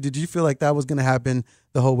surprised, or did you feel like that was going to happen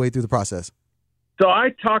the whole way through the process? So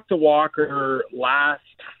I talked to Walker last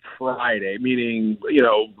Friday, meaning,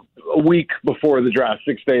 a week before the draft,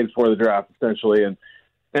 6 days before the draft, essentially. And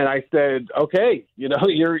I said, okay,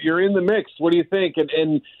 you're in the mix. What do you think?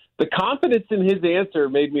 And the confidence in his answer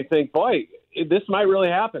made me think, boy, this might really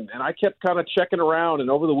happen. And I kept kind of checking around. And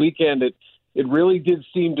over the weekend, it really did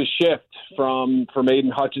seem to shift from Aiden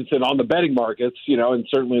Hutchinson on the betting markets, and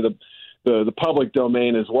certainly the public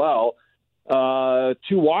domain as well, to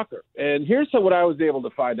Walker. And here's what I was able to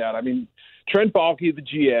find out. I mean, Trent Baalke, the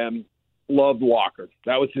GM, loved Walker.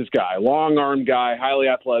 That was his guy. Long-armed guy, highly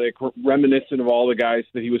athletic, reminiscent of all the guys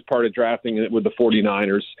that he was part of drafting with the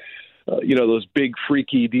 49ers. Those big,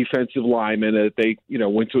 freaky defensive linemen that they,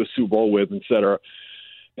 went to a Super Bowl with, et cetera.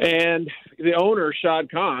 And the owner,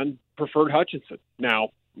 Shad Khan, preferred Hutchinson. Now,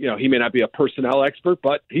 he may not be a personnel expert,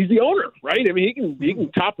 but he's the owner, right? I mean, he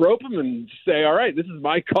can top rope him and say, all right, this is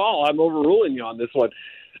my call. I'm overruling you on this one.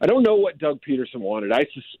 I don't know what Doug Peterson wanted. I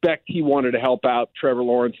suspect he wanted to help out Trevor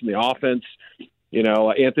Lawrence in the offense.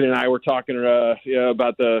 Anthony and I were talking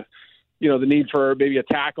about the need for maybe a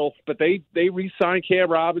tackle, but they re-signed Cam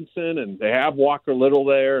Robinson and they have Walker Little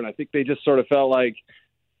there. And I think they just sort of felt like,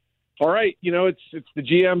 all right, it's the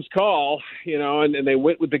GM's call, and they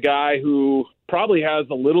went with the guy who probably has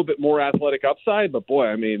a little bit more athletic upside. But, boy,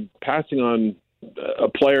 I mean, passing on a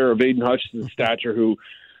player of Aiden Hutchinson's stature who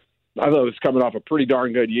I thought was coming off a pretty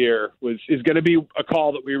darn good year is going to be a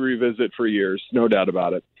call that we revisit for years, no doubt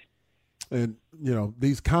about it. And,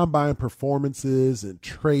 these combine performances and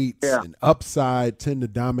traits and upside tend to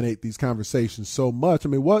dominate these conversations so much. I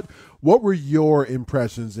mean, what were your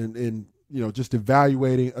impressions in just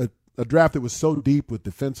evaluating a draft that was so deep with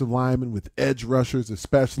defensive linemen, with edge rushers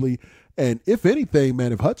especially? And if anything,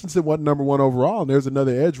 man, if Hutchinson wasn't number 1 overall and there's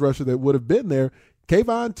another edge rusher that would have been there,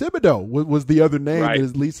 Kayvon Thibodeaux was the other name that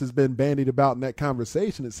at least has been bandied about in that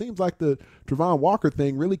conversation. It seems like the Travon Walker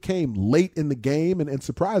thing really came late in the game and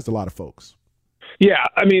surprised a lot of folks. Yeah,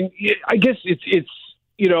 I mean, I guess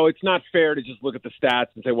it's not fair to just look at the stats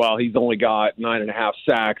and say, well, he's only got 9.5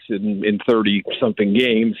 sacks in 30-something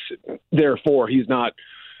games. Therefore, he's not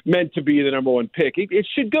meant to be the number 1 pick. It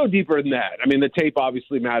should go deeper than that. I mean, the tape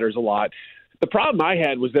obviously matters a lot. The problem I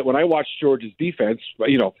had was that when I watched Georgia's defense,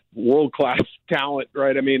 world-class talent,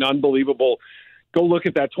 right? I mean, unbelievable. Go look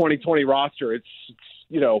at that 2020 roster.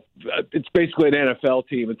 It's basically an NFL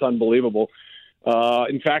team. It's unbelievable.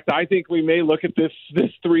 In fact, I think we may look at this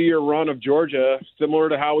 3-year run of Georgia similar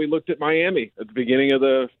to how we looked at Miami at the beginning of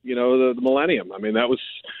the millennium. I mean, that was,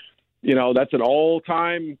 that's an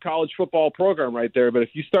all-time college football program right there. But if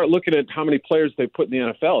you start looking at how many players they put in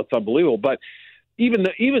the NFL, it's unbelievable. But even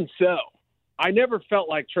so, I never felt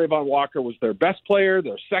like Travon Walker was their best player,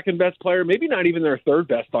 their second best player, maybe not even their third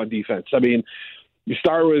best on defense. I mean, you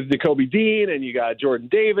start with Nakobe Dean, and you got Jordan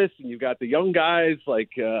Davis, and you've got the young guys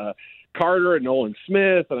like Carter and Nolan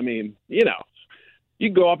Smith. And I mean, you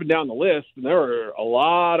can go up and down the list, and there were a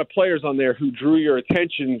lot of players on there who drew your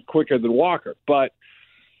attention quicker than Walker. But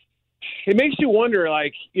it makes you wonder,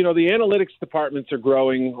 the analytics departments are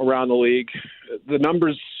growing around the league. The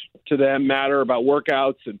numbers to them matter about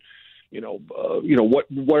workouts and,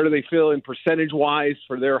 what do they feel in percentage-wise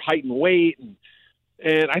for their height and weight.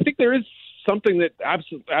 And I think there is something that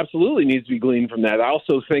absolutely needs to be gleaned from that. I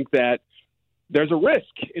also think that there's a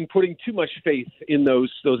risk in putting too much faith in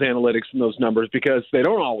those analytics and those numbers because they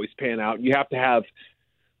don't always pan out. You have to have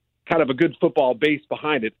kind of a good football base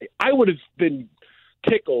behind it. I would have been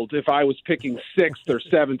tickled if I was picking 6th or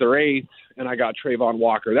 7th or 8th and I got Travon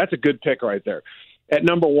Walker. That's a good pick right there. At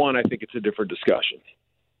number 1, I think it's a different discussion.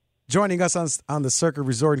 Joining us on the Circa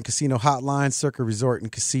Resort and Casino Hotline, Circa Resort and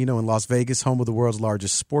Casino in Las Vegas, home of the world's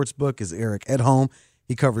largest sports book, is Eric Edholm.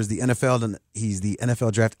 He covers the NFL, and he's the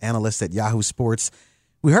NFL draft analyst at Yahoo Sports.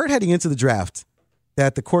 We heard heading into the draft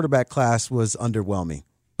that the quarterback class was underwhelming,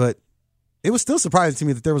 but it was still surprising to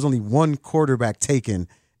me that there was only 1 quarterback taken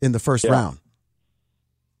in the first round.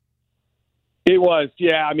 It was,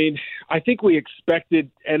 yeah. I mean, I think we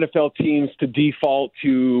expected NFL teams to default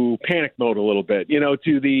to panic mode a little bit,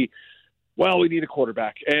 to the, well, we need a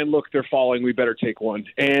quarterback. And look, they're falling. We better take one.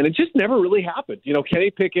 And it just never really happened.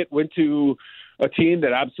 Kenny Pickett went to a team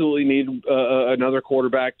that absolutely needed another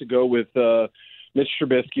quarterback to go with Mitch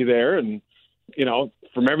Trubisky there. And,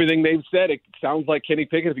 from everything they've said, it sounds like Kenny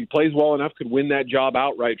Pickett, if he plays well enough, could win that job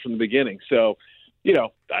outright from the beginning. So,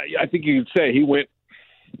 I think you could say he went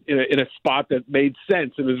in a spot that made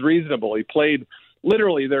sense and was reasonable. He played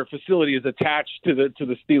literally, their facility is attached to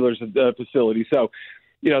the Steelers facility. So,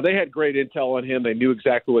 they had great intel on him. They knew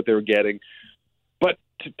exactly what they were getting. But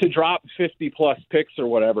to drop 50-plus picks or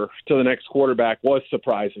whatever to the next quarterback was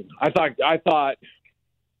surprising. I thought,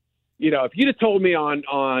 if you'd have told me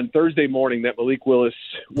on Thursday morning that Malik Willis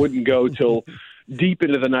wouldn't go till deep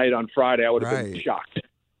into the night on Friday, I would have been shocked.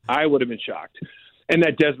 I would have been shocked. And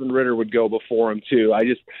that Desmond Ridder would go before him, too.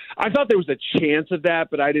 I thought there was a chance of that,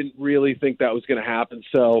 but I didn't really think that was going to happen.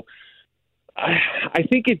 So I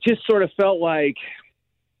think it just sort of felt like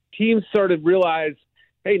teams sort of realized,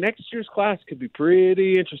 hey, next year's class could be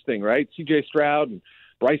pretty interesting, right? C.J. Stroud and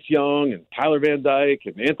Bryce Young and Tyler Van Dyke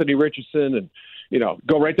and Anthony Richardson and,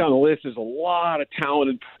 go right down the list. There's a lot of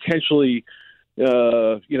talented, potentially,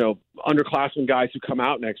 underclassmen guys who come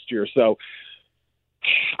out next year. So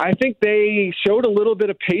I think they showed a little bit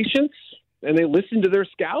of patience and they listened to their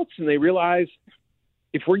scouts and they realized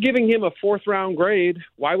if we're giving him a 4th-round grade,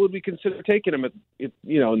 why would we consider taking him in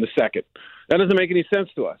the 2nd? That doesn't make any sense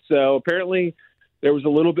to us. So apparently there was a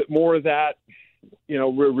little bit more of that,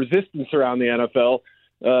 resistance around the NFL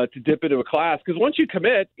to dip into a class. Because once you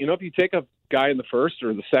commit, if you take a guy in the 1st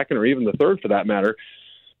or the 2nd or even the 3rd for that matter,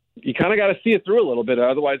 you kind of got to see it through a little bit.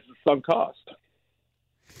 Otherwise, it's sunk cost.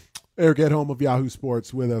 Eric Edholm of Yahoo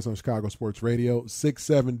Sports with us on Chicago Sports Radio,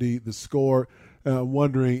 670 The Score.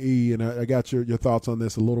 Wondering, E, and I got your thoughts on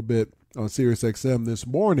this a little bit on SiriusXM this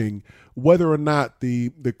morning, whether or not the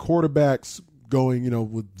quarterbacks going,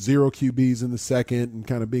 with 0 QBs in the 2nd and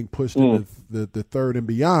kind of being pushed into the 3rd and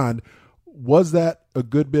beyond, was that a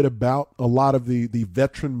good bit about a lot of the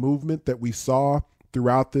veteran movement that we saw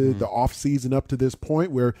throughout the offseason up to this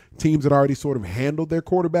point where teams had already sort of handled their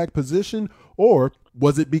quarterback position? Or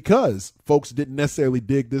was it because folks didn't necessarily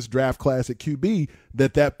dig this draft class at QB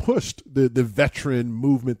that pushed the veteran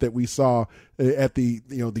movement that we saw at the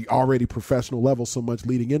already professional level so much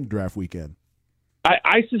leading into draft weekend?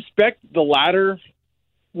 I suspect the latter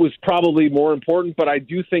was probably more important, but I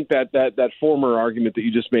do think that former argument that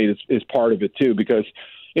you just made is part of it too, because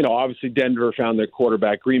obviously Denver found their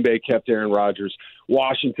quarterback, Green Bay kept Aaron Rodgers,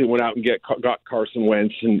 Washington went out and got Carson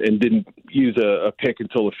Wentz and didn't use a pick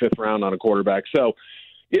until the 5th round on a quarterback. So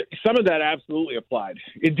some of that absolutely applied.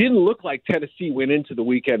 It didn't look like Tennessee went into the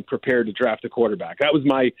weekend prepared to draft a quarterback. That was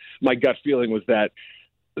my gut feeling, was that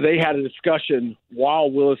they had a discussion while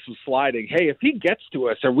Willis was sliding. Hey, if he gets to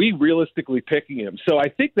us, are we realistically picking him? So I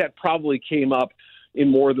think that probably came up in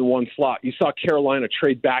more than one slot. You saw Carolina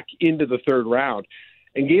trade back into the 3rd round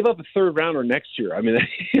and gave up a 3rd rounder next year. I mean,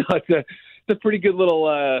 it's a pretty good little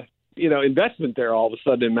investment there all of a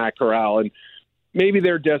sudden in Matt Corral. And maybe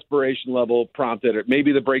their desperation level prompted it.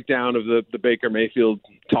 Maybe the breakdown of the Baker Mayfield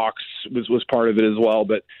talks was part of it as well.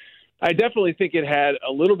 But I definitely think it had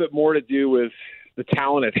a little bit more to do with the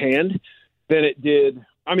talent at hand than it did.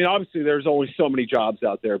 I mean, obviously there's only so many jobs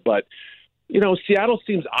out there, but Seattle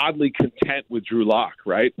seems oddly content with Drew Lock,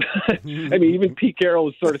 right? I mean, even Pete Carroll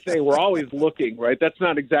was sort of saying we're always looking, right? That's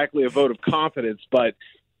not exactly a vote of confidence, but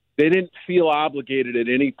they didn't feel obligated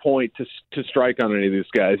at any point to strike on any of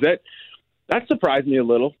these guys. That surprised me a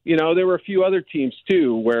little. There were a few other teams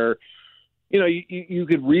too where you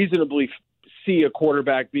could reasonably see a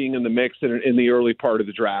quarterback being in the mix in the early part of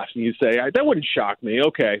the draft, and you say that wouldn't shock me.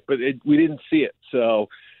 Okay, but we didn't see it. So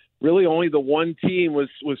really, only the one team was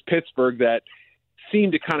Pittsburgh that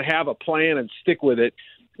seemed to kind of have a plan and stick with it,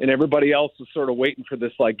 and everybody else was sort of waiting for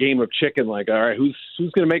this game of chicken. All right, who's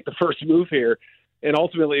going to make the first move here? And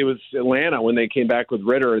ultimately, it was Atlanta when they came back with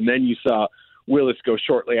Ritter, and then you saw Willis go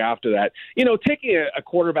shortly after that. Taking a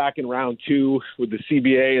quarterback in round 2 with the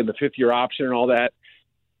CBA and the 5th-year option and all that.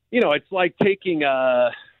 It's like taking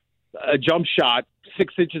a jump shot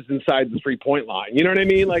 6 inches inside the 3-point line. You know what I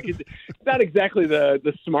mean? It's not exactly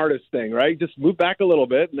the smartest thing, right? Just move back a little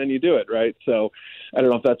bit and then you do it, right? So I don't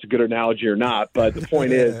know if that's a good analogy or not, but the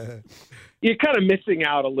point is you're kind of missing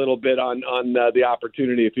out a little bit on the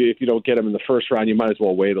opportunity. If you don't get them in the first round, you might as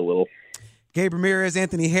well wait a little. Gabe Ramirez,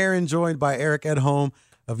 Anthony Herron, joined by Eric Edholm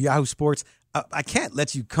of Yahoo Sports. I can't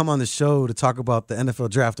let you come on the show to talk about the NFL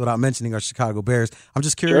draft without mentioning our Chicago Bears. I'm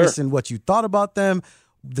just curious in what you thought about them,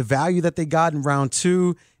 the value that they got in round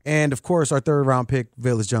 2, and, of course, our 3rd-round pick,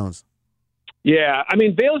 Velus Jones. Yeah, I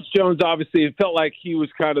mean, Velus Jones, obviously, it felt like he was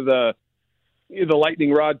kind of the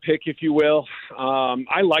lightning rod pick, if you will.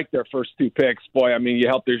 I liked their first 2 picks. Boy, I mean, you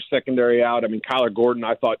helped their secondary out. I mean, Kyler Gordon,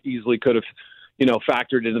 I thought easily could have,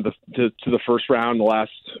 factored into the first round, the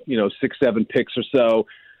last, 6-7 picks or so.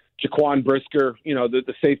 Jaquan Brisker,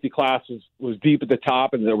 the safety class was deep at the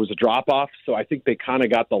top, and there was a drop-off. So I think they kind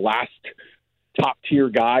of got the last top-tier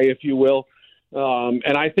guy, if you will.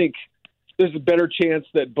 And I think there's a better chance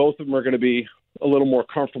that both of them are going to be a little more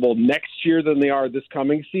comfortable next year than they are this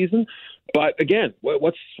coming season. But, again, what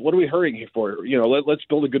are we hurrying here for? Let's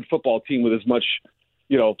build a good football team with as much,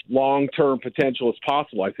 long-term potential as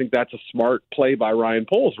possible. I think that's a smart play by Ryan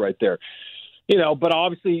Poles right there. But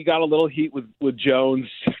obviously you got a little heat with Jones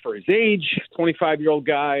for his age, 25-year-old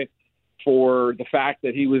guy, for the fact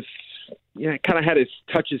that he was, kind of had his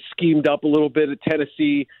touches schemed up a little bit at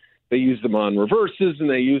Tennessee. They used them on reverses and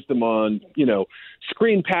they used them on,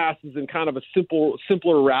 screen passes and kind of a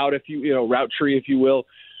simpler route, route tree, if you will.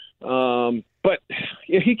 But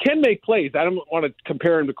he can make plays. I don't want to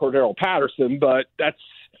compare him to Cordero Patterson, but that's,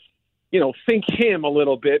 think him a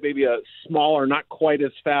little bit, maybe a smaller, not quite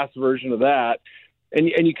as fast version of that, and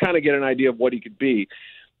you kind of get an idea of what he could be.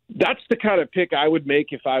 That's the kind of pick I would make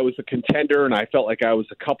if I was a contender and I felt like I was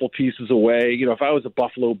a couple pieces away, if I was a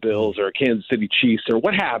Buffalo Bills or a Kansas City Chiefs or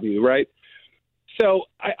what have you, right? So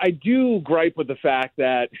I do gripe with the fact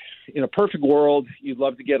that in a perfect world, you'd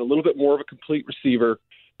love to get a little bit more of a complete receiver.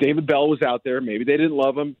 David Bell was out there. Maybe they didn't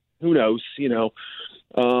love him. Who knows,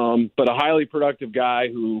 but a highly productive guy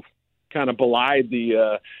who kind of belied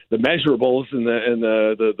the measurables and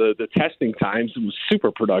the testing times and was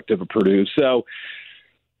super productive at Purdue. So,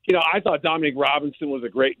 I thought Dominic Robinson was a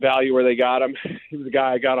great value where they got him. He was a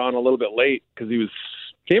guy I got on a little bit late because he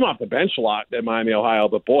came off the bench a lot at Miami, Ohio.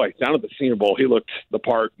 But boy, down at the Senior Bowl, he looked the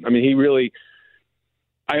part. I mean, he really.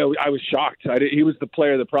 I was shocked. He was the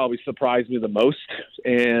player that probably surprised me the most,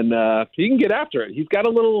 and he can get after it. He's got a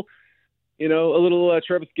little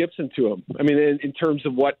Travis Gibson to him. I mean, in terms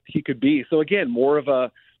of what he could be. So again, more of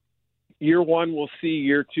a year one, we'll see.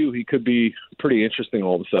 Year two, he could be pretty interesting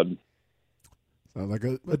all of a sudden. Sounds like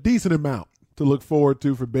a decent amount to look forward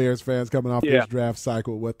to for Bears fans coming off this draft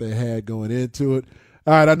cycle, what they had going into it.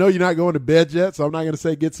 All right, I know you're not going to bed yet, so I'm not going to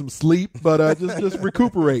say get some sleep, but just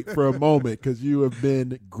recuperate for a moment because you have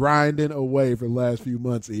been grinding away for the last few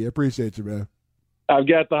months, E. I appreciate you, man. I've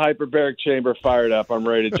got the hyperbaric chamber fired up. I'm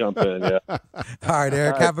ready to jump in, yeah. All right,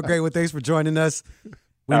 Eric, have a great one. Thanks for joining us.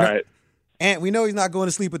 All right. And we know he's not going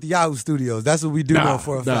to sleep at the Yahoo Studios. That's what we do know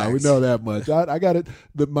for a fact. We know that much. I got it.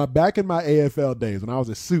 Back in my AFL days when I was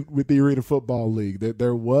a suit with the Arena Football League,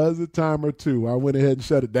 there was a time or two I went ahead and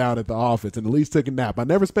shut it down at the office and at least took a nap. I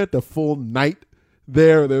never spent the full night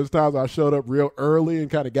there. There was times I showed up real early and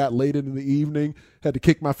kind of got late into the evening, had to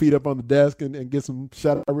kick my feet up on the desk and get some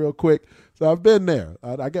shut eye real quick. So I've been there.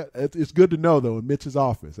 It's good to know, though, in Mitch's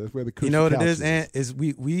office. That's where the cushy what couch it is, Ant, is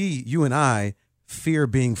you and I fear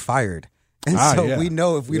being fired. And so we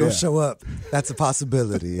know if we don't show up, that's a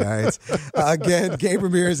possibility. All right. Again, Gabe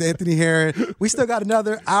Ramirez, Anthony Herron. We still got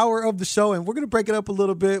another hour of the show, and we're going to break it up a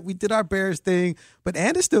little bit. We did our Bears thing, but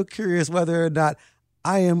Ant is still curious whether or not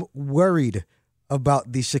I am worried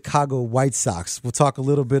about the Chicago White Sox. We'll talk a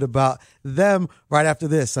little bit about them right after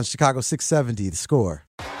this on Chicago 670, The Score.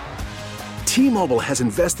 T-Mobile has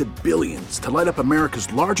invested billions to light up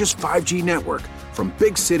America's largest 5G network, from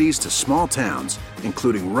big cities to small towns,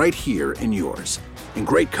 including right here in yours. And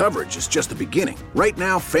great coverage is just the beginning. Right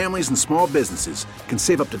now, families and small businesses can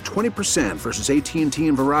save up to 20% versus AT&T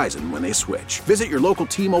and Verizon when they switch. Visit your local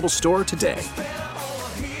T-Mobile store today.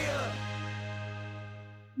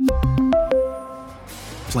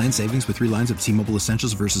 Plan savings with 3 lines of T-Mobile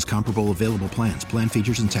Essentials versus comparable available plans. Plan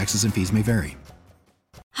features and taxes and fees may vary.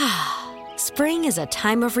 Spring is a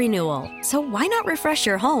time of renewal, so why not refresh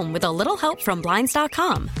your home with a little help from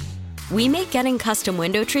Blinds.com? We make getting custom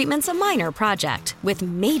window treatments a minor project with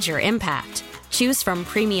major impact. Choose from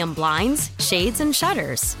premium blinds, shades, and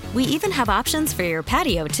shutters. We even have options for your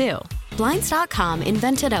patio, too. Blinds.com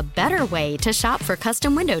invented a better way to shop for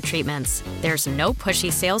custom window treatments. There's no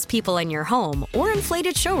pushy salespeople in your home or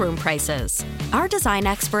inflated showroom prices. Our design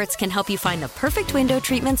experts can help you find the perfect window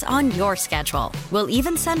treatments on your schedule. We'll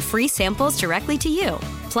even send free samples directly to you.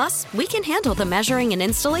 Plus, we can handle the measuring and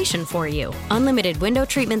installation for you. Unlimited window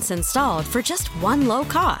treatments installed for just one low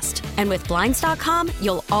cost. And with Blinds.com,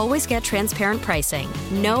 you'll always get transparent pricing.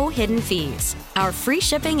 No hidden fees. Our free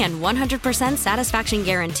shipping and 100% satisfaction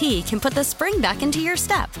guarantee can put the spring back into your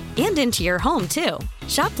step and into your home, too.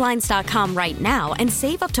 Shop Blinds.com right now and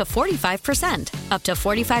save up to 45%. Up to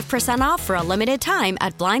 45% off for a limited time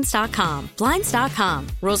at Blinds.com. Blinds.com.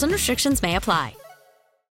 Rules and restrictions may apply.